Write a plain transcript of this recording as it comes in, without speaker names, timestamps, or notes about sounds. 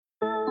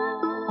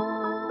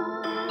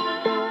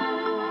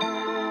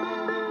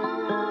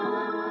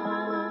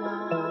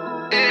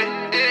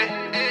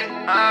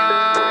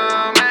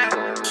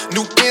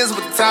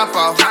top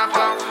off.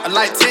 I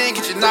like 10,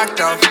 get you knocked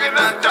off.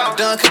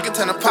 Done cooking,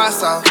 turn the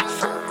pots off.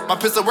 My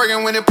pistol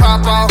working when it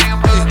pop off.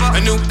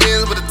 A new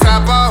Benz with a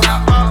top off.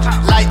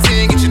 Like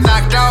 10, get you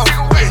knocked off.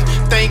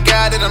 Thank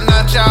God that I'm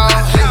not y'all.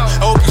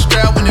 I hope you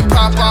strap when it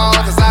pop off.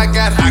 Cause I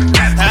got it,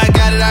 I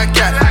got it, I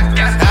got it.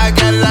 I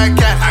got it, I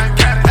got it.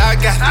 I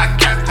got it, I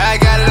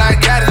got it, I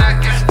got it.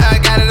 I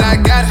got it, I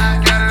got it.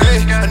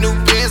 A new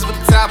Benz with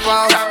the top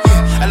off.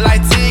 I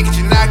like 10, get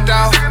you knocked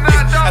off.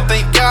 I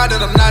thank God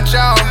that I'm not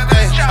y'all.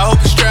 I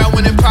hope you strap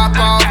when it pop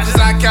off. Cause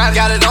I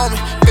got it on me.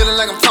 Feeling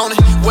like I'm Tony.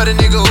 Wet a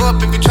nigga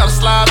up if you try to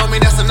slide on me.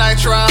 That's a night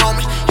try on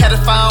me. Had to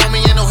fire on me,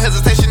 ain't no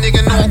hesitation.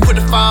 Nigga know I'm put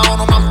the fire on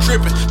him. I'm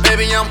tripping.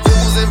 Baby, I'm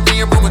oozing.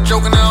 Being broke and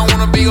joking. I don't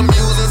wanna be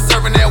amusing.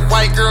 Serving that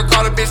white girl,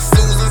 call the bitch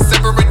Susan.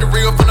 Separate the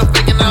real from the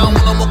fake and I don't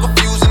want no more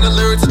confusion. The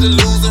lyrics to the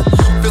losing.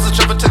 Feels a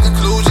trouble to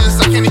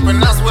conclusions. I can't even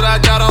pronounce what I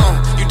got on.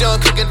 You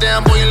done cooking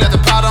down, boy, you let the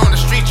pot on the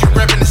street. You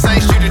reppin' the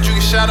same street that you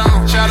get shot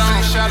on.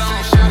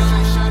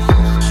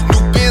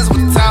 New Benz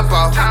with the top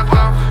off.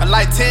 I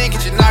like 10,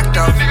 get you knocked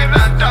off.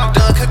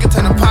 Done cooking,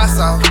 turn the pots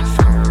off.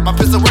 My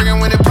pistol working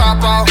when it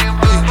pop off.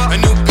 A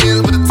new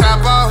Benz with the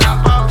top off.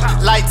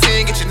 Like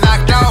 10, get you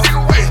knocked off.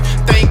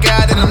 Thank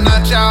God that I'm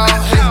not y'all.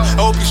 I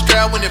hope you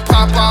strap when it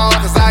pop off.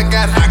 Cause I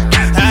got it,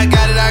 I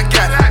got it, I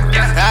got it.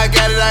 I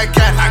got it, I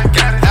got it.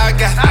 I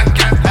got it,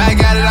 I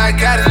got it, I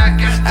got it.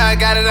 I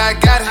got it, I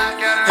got it.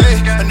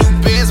 A new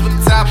Benz with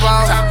the top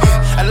off.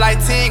 I like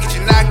 10, get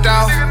you knocked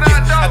off.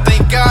 I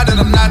thank God that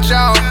I'm not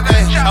y'all.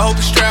 I hope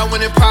you strap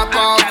when it pop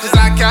off. Cause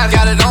I got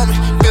it on me.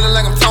 Feeling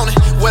like I'm Tony.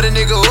 Wet a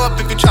nigga up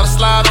if you try to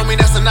slide on me.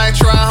 That's a night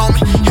try,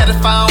 homie. Had to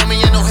fire on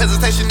me, ain't no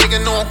hesitation.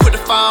 Nigga know I'm put the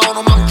fire on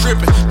him. I'm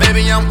tripping.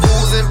 Baby, I'm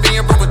oozing.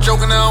 Being broke and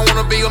joking. I don't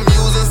wanna be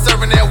amusing.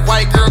 Serving that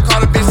white girl,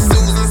 call the bitch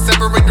Susan.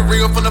 Separate the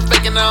real from the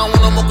fake and I don't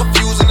want no more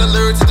confusion. The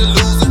lyrics to the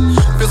losing.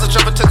 Feels a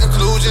trouble to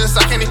conclusions.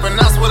 I can't even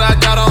pronounce what I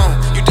got on.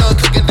 You done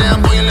cooking down,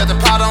 boy, you let the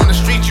pot on the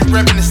street. You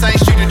reppin' the same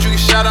street that you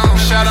get shot on.